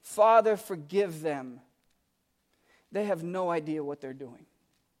prayed, Father, forgive them. They have no idea what they're doing.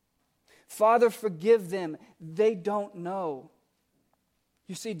 Father, forgive them. They don't know.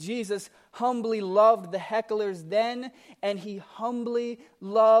 You see, Jesus humbly loved the hecklers then, and he humbly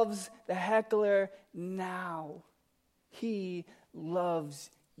loves the heckler now. He loves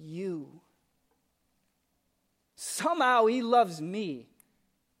you. Somehow he loves me.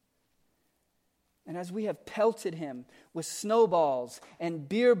 And as we have pelted him with snowballs and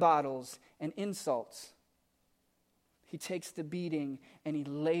beer bottles and insults, he takes the beating and he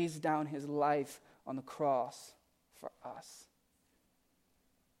lays down his life on the cross for us.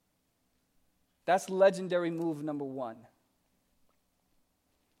 That's legendary move number one.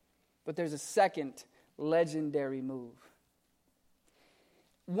 But there's a second legendary move.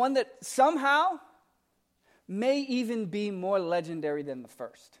 One that somehow may even be more legendary than the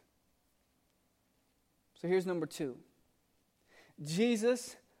first. So here's number 2.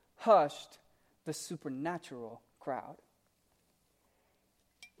 Jesus hushed the supernatural crowd.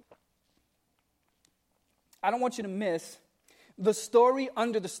 I don't want you to miss the story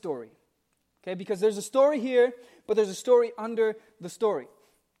under the story. Okay, because there's a story here, but there's a story under the story.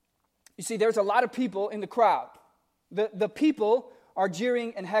 You see, there's a lot of people in the crowd. The people are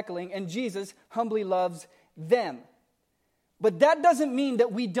jeering and heckling, and Jesus humbly loves them. But that doesn't mean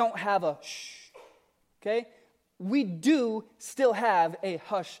that we don't have a shh. Okay? We do still have a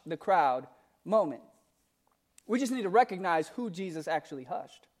hush the crowd moment. We just need to recognize who Jesus actually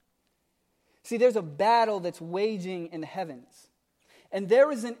hushed. See, there's a battle that's waging in the heavens. And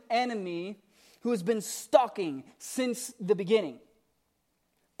there is an enemy who has been stalking since the beginning,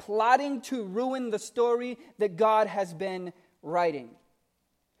 plotting to ruin the story that God has been writing.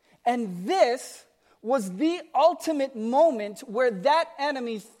 And this was the ultimate moment where that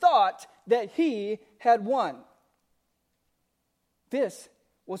enemy thought that he had won. This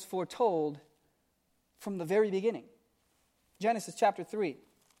was foretold from the very beginning. Genesis chapter 3.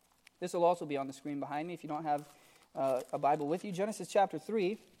 This will also be on the screen behind me if you don't have a Bible with you. Genesis chapter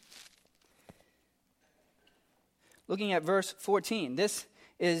 3. Looking at verse 14. This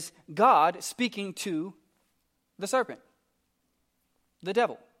is God speaking to the serpent, the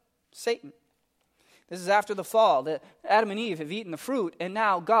devil, Satan. This is after the fall. That Adam and Eve have eaten the fruit, and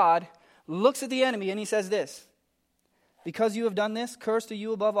now God looks at the enemy and he says this: because you have done this, cursed are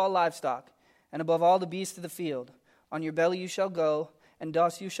you above all livestock, and above all the beasts of the field. On your belly you shall go, and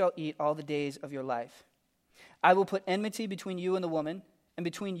dust you shall eat all the days of your life. I will put enmity between you and the woman, and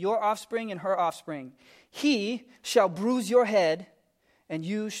between your offspring and her offspring. He shall bruise your head, and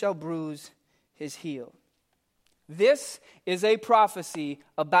you shall bruise his heel. This is a prophecy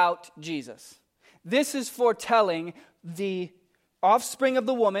about Jesus. This is foretelling the offspring of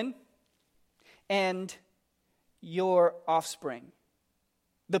the woman and your offspring.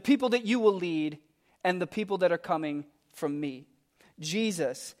 The people that you will lead and the people that are coming from me.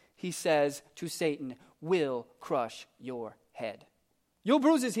 Jesus, he says to Satan, will crush your head. You'll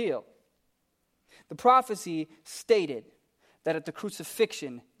bruise his heel. The prophecy stated that at the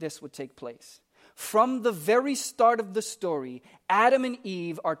crucifixion, this would take place. From the very start of the story, Adam and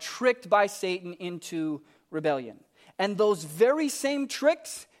Eve are tricked by Satan into rebellion. And those very same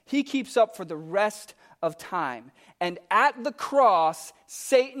tricks, he keeps up for the rest of time. And at the cross,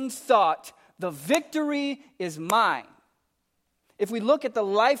 Satan thought, the victory is mine. If we look at the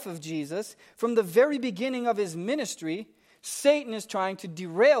life of Jesus, from the very beginning of his ministry, Satan is trying to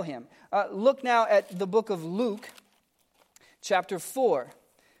derail him. Look now at the book of Luke, chapter 4,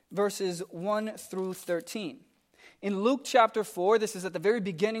 verses 1 through 13. In Luke chapter 4, this is at the very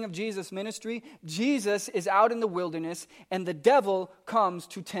beginning of Jesus' ministry, Jesus is out in the wilderness, and the devil comes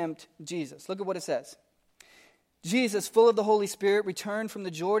to tempt Jesus. Look at what it says. Jesus, full of the Holy Spirit, returned from the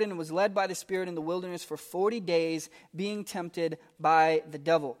Jordan and was led by the Spirit in the wilderness for 40 days, being tempted by the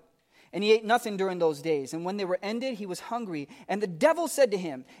devil. And he ate nothing during those days. And when they were ended, he was hungry. And the devil said to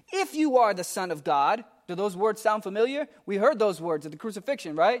him, if you are the Son of God. Do those words sound familiar? We heard those words at the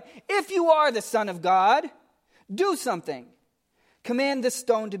crucifixion, right? If you are the Son of God, do something. Command this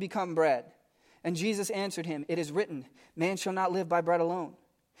stone to become bread. And Jesus answered him, it is written, man shall not live by bread alone.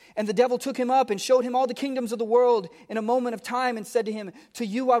 And the devil took him up and showed him all the kingdoms of the world in a moment of time and said to him, to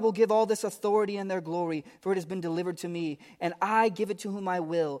you I will give all this authority and their glory, for it has been delivered to me, and I give it to whom I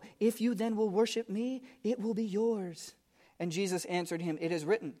will. If you then will worship me, it will be yours. And Jesus answered him, it is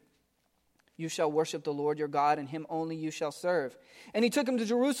written, you shall worship the Lord your God, and him only you shall serve. And he took him to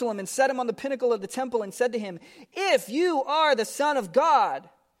Jerusalem and set him on the pinnacle of the temple and said to him, if you are the Son of God,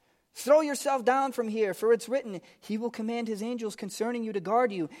 throw yourself down from here, for it's written, he will command his angels concerning you to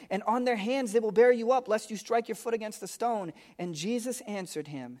guard you, and on their hands they will bear you up, lest you strike your foot against the stone. And Jesus answered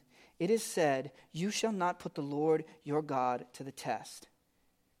him, it is said, you shall not put the Lord your God to the test.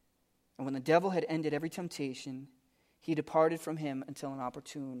 And when the devil had ended every temptation, he departed from him until an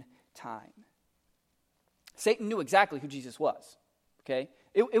opportune time. Satan knew exactly who Jesus was, okay?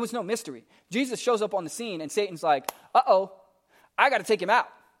 It was no mystery. Jesus shows up on the scene, and Satan's like, uh-oh, I got to take him out.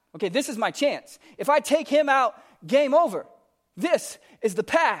 Okay, this is my chance. If I take him out, game over. This is the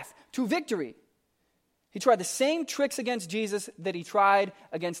path to victory. He tried the same tricks against Jesus that he tried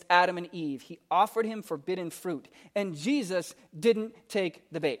against Adam and Eve. He offered him forbidden fruit, and Jesus didn't take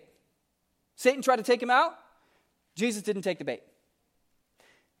the bait. Satan tried to take him out. Jesus didn't take the bait.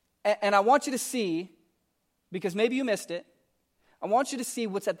 And I want you to see, because maybe you missed it, I want you to see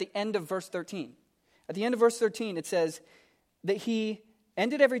what's at the end of verse 13. At the end of verse 13, it says that he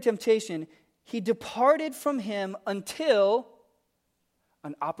ended every temptation, he departed from him until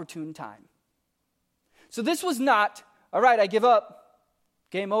an opportune time. So this was not, all right, I give up,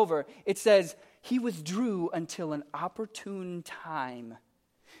 game over. It says he withdrew until an opportune time.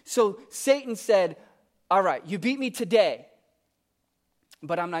 So Satan said, all right, you beat me today,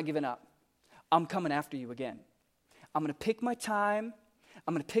 but I'm not giving up. I'm coming after you again. I'm going to pick my time,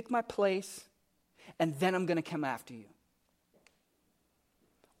 I'm going to pick my place, and then I'm going to come after you.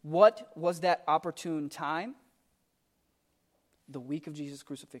 What was that opportune time? The week of Jesus'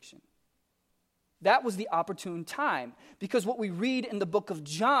 crucifixion. That was the opportune time, because what we read in the book of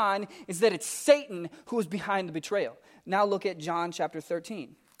John is that it's Satan who is behind the betrayal. Now look at John chapter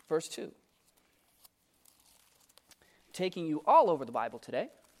 13, verse 2. Taking you all over the Bible today.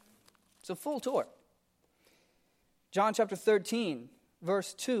 It's a full tour. John chapter 13,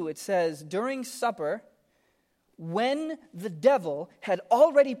 verse 2, it says, during supper, when the devil had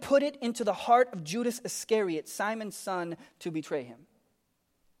already put it into the heart of Judas Iscariot, Simon's son, to betray him.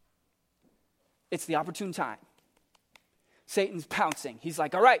 It's the opportune time. Satan's pouncing. He's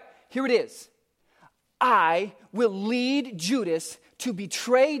like, all right, here it is. I will lead Judas to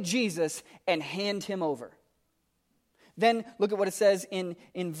betray Jesus and hand him over. Then look at what it says in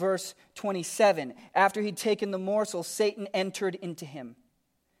verse 27. After he'd taken the morsel, Satan entered into him.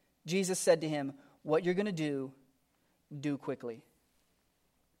 Jesus said to him, what you're going to do quickly.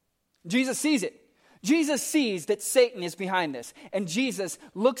 Jesus sees it. Jesus sees that Satan is behind this. And Jesus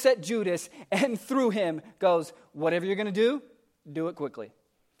looks at Judas and through him goes, whatever you're going to do it quickly.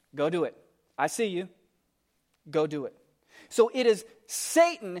 Go do it. I see you. Go do it. So it is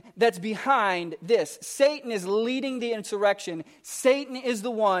Satan that's behind this. Satan is leading the insurrection. Satan is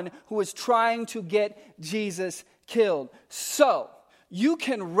the one who is trying to get Jesus killed. So you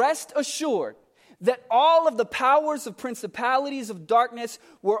can rest assured that all of the powers of principalities of darkness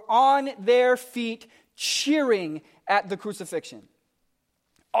were on their feet cheering at the crucifixion.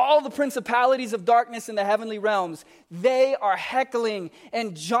 All the principalities of darkness in the heavenly realms, they are heckling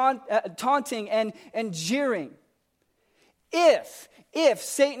and taunting and jeering. If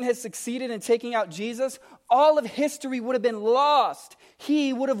Satan had succeeded in taking out Jesus, all of history would have been lost.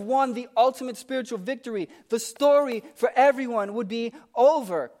 He would have won the ultimate spiritual victory. The story for everyone would be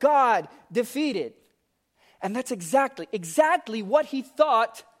over. God defeated. And that's exactly what he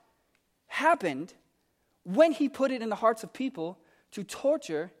thought happened when he put it in the hearts of people to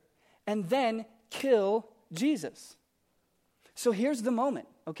torture and then kill Jesus. So here's the moment,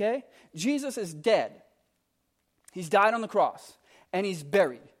 okay? Jesus is dead. He's died on the cross, and he's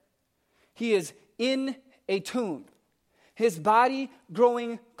buried. He is in a tomb, his body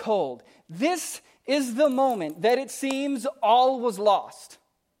growing cold. This is the moment that it seems all was lost.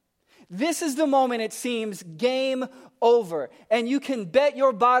 This is the moment it seems game over. And you can bet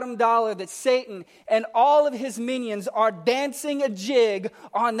your bottom dollar that Satan and all of his minions are dancing a jig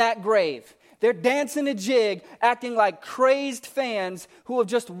on that grave. They're dancing a jig, acting like crazed fans who have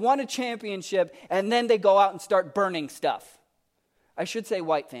just won a championship, and then they go out and start burning stuff. I should say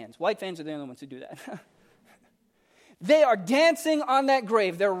white fans. White fans are the only ones who do that. They are dancing on that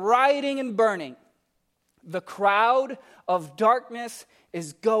grave. They're rioting and burning. The crowd of darkness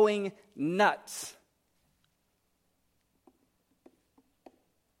is going nuts.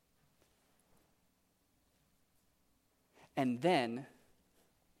 And then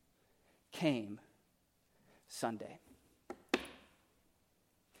came Sunday.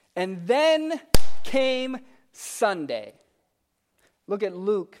 And then came Sunday. Look at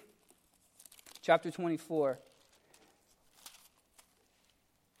Luke chapter 24.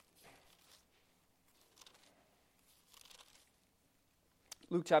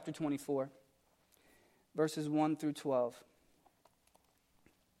 Luke chapter 24, verses 1 through 12.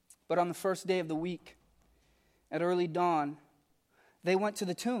 But on the first day of the week, at early dawn, they went to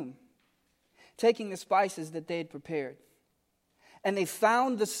the tomb, taking the spices that they had prepared. And they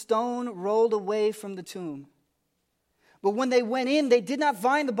found the stone rolled away from the tomb. But when they went in, they did not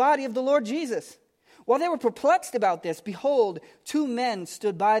find the body of the Lord Jesus. While they were perplexed about this, behold, two men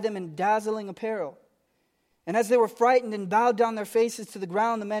stood by them in dazzling apparel. And as they were frightened and bowed down their faces to the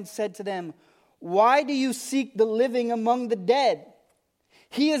ground, the men said to them, "Why do you seek the living among the dead?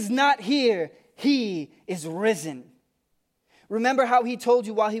 He is not here. He is risen. Remember how he told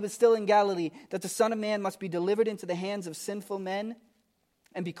you while he was still in Galilee that the Son of Man must be delivered into the hands of sinful men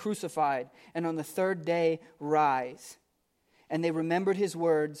and be crucified, and on the third day rise." And they remembered his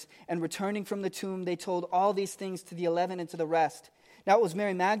words, and returning from the tomb, they told all these things to the 11 and to the rest. Now it was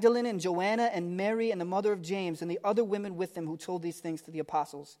Mary Magdalene and Joanna and Mary and the mother of James and the other women with them who told these things to the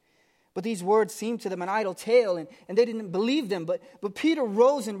apostles. But these words seemed to them an idle tale, and they didn't believe them. But Peter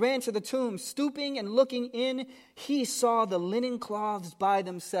rose and ran to the tomb. Stooping and looking in, he saw the linen cloths by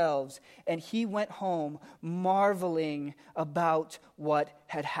themselves, and he went home marveling about what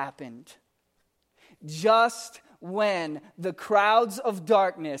had happened. Just when the crowds of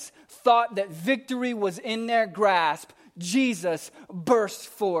darkness thought that victory was in their grasp, Jesus burst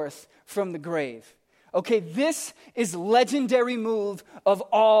forth from the grave. Okay, this is legendary move of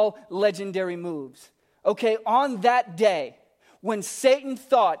all legendary moves. Okay, on that day, when Satan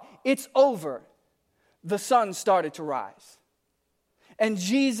thought it's over, the sun started to rise. And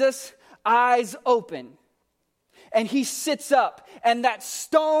Jesus' eyes open. And he sits up, and that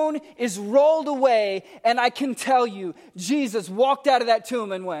stone is rolled away. And I can tell you, Jesus walked out of that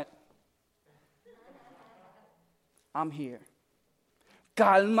tomb and went, I'm here.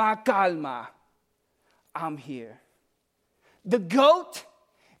 Calma, calma. I'm here. The goat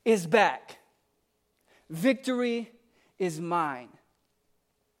is back. Victory is mine.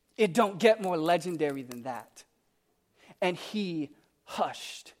 It don't get more legendary than that. And he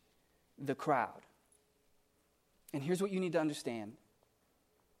hushed the crowd. And here's what you need to understand.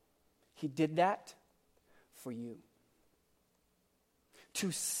 He did that for you.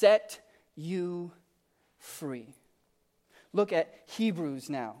 To set you free. Look at Hebrews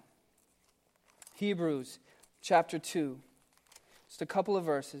now. Hebrews chapter 2. Just a couple of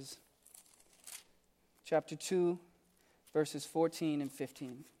verses. Chapter 2, verses 14 and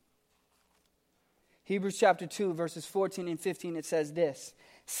 15. Hebrews chapter 2, verses 14 and 15, it says this.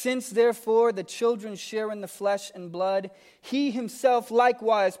 Since therefore the children share in the flesh and blood, he himself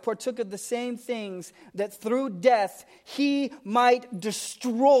likewise partook of the same things, that through death he might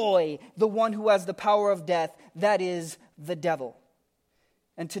destroy the one who has the power of death, that is, the devil,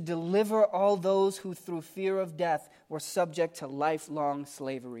 and to deliver all those who through fear of death were subject to lifelong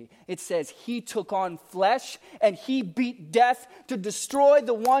slavery. It says he took on flesh and he beat death to destroy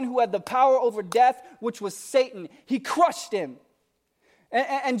the one who had the power over death, which was Satan. He crushed him.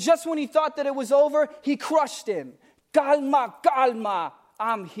 And just when he thought that it was over, he crushed him. Calma, calma,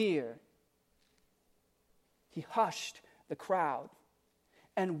 I'm here. He hushed the crowd.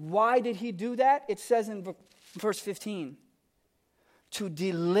 And why did he do that? It says in verse 15, to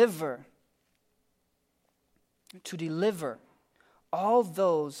deliver all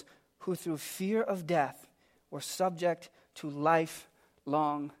those who through fear of death were subject to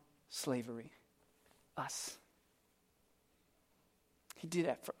lifelong slavery. Us. He did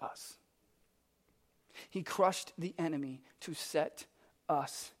that for us. He crushed the enemy to set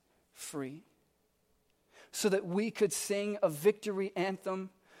us free, so that we could sing a victory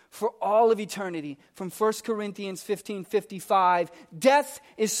anthem for all of eternity. From 1 Corinthians 15:55, death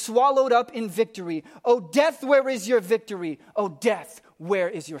is swallowed up in victory. Oh, death, where is your victory? Oh, death, where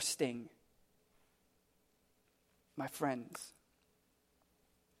is your sting? My friends,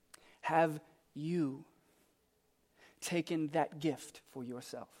 have you taken that gift for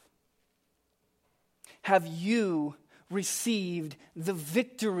yourself? Have you received the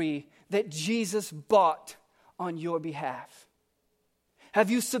victory that Jesus bought on your behalf? Have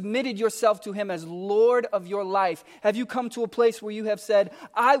you submitted yourself to him as Lord of your life? Have you come to a place where you have said,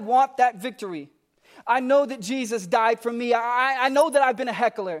 I want that victory. I know that Jesus died for me. I know that I've been a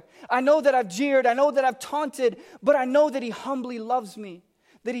heckler. I know that I've jeered. I know that I've taunted. But I know that he humbly loves me.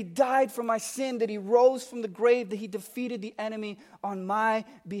 That he died for my sin. That he rose from the grave. That he defeated the enemy on my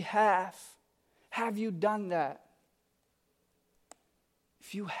behalf. Have you done that?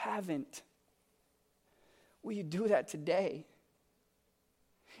 If you haven't, will you do that today?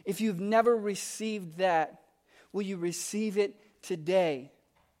 If you've never received that, will you receive it today?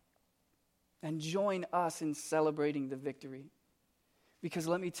 And join us in celebrating the victory. Because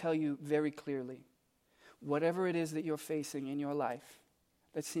let me tell you very clearly, whatever it is that you're facing in your life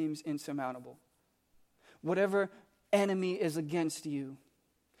that seems insurmountable, whatever enemy is against you,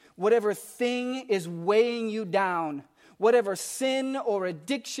 whatever thing is weighing you down, whatever sin or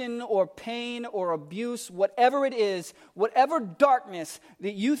addiction or pain or abuse, whatever it is, whatever darkness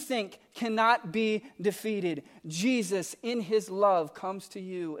that you think cannot be defeated, Jesus in his love comes to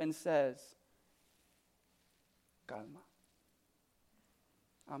you and says, Calma,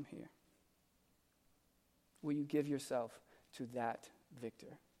 I'm here. Will you give yourself to that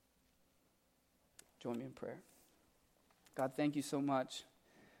victor? Join me in prayer. God, thank you so much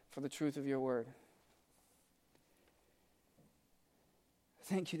for the truth of your word.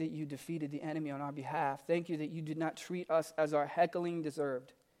 Thank you that you defeated the enemy on our behalf. Thank you that you did not treat us as our heckling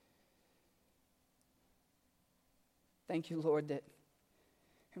deserved. Thank you, Lord, that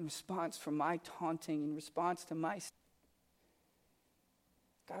in response for my taunting, in response to my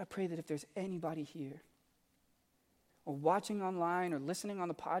God, I pray that if there's anybody here, or watching online, or listening on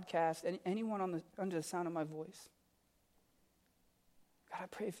the podcast, anyone under the sound of my voice, God, I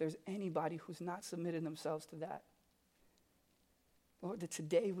pray if there's anybody who's not submitted themselves to that, Lord, that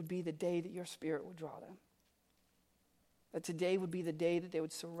today would be the day that your Spirit would draw them. That today would be the day that they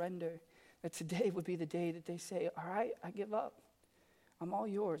would surrender. That today would be the day that they say, all right, I give up. I'm all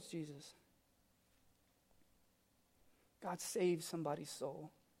yours, Jesus. God, save somebody's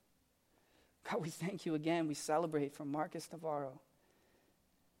soul. God, we thank you again. We celebrate for Marcus Navarro.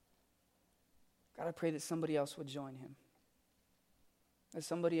 God, I pray that somebody else would join him. That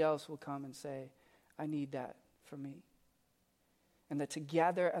somebody else will come and say, I need that for me. And that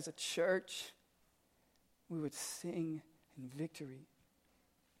together as a church, we would sing in victory.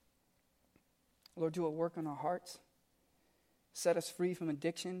 Lord, do a work on our hearts. Set us free from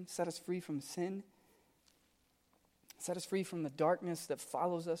addiction. Set us free from sin. Set us free from the darkness that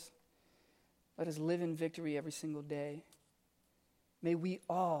follows us. Let us live in victory every single day. May we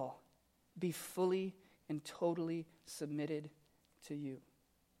all be fully and totally submitted to you.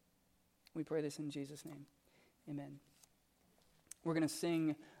 We pray this in Jesus' name. Amen. We're going to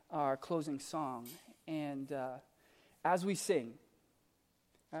sing our closing song. And as we sing,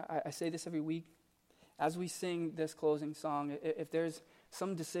 I say this every week, as we sing this closing song, if there's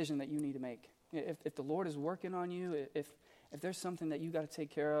some decision that you need to make, if the Lord is working on you, if there's something that you got to take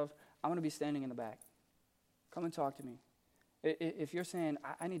care of, I'm going to be standing in the back. Come and talk to me. If you're saying,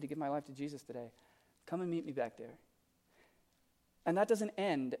 I need to give my life to Jesus today, come and meet me back there. And that doesn't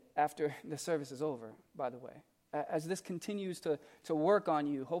end after the service is over, by the way. As this continues to work on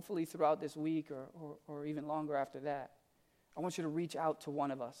you, hopefully throughout this week or even longer after that, I want you to reach out to one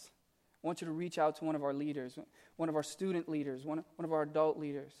of us. I want you to reach out to one of our leaders, one of our student leaders, one of our adult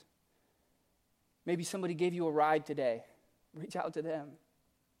leaders. Maybe somebody gave you a ride today. Reach out to them.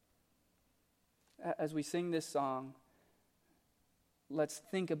 As we sing this song, let's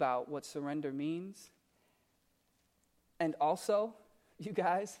think about what surrender means. And also, you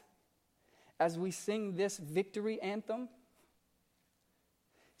guys, as we sing this victory anthem,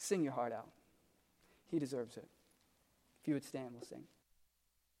 sing your heart out. He deserves it. If you would stand, we'll sing.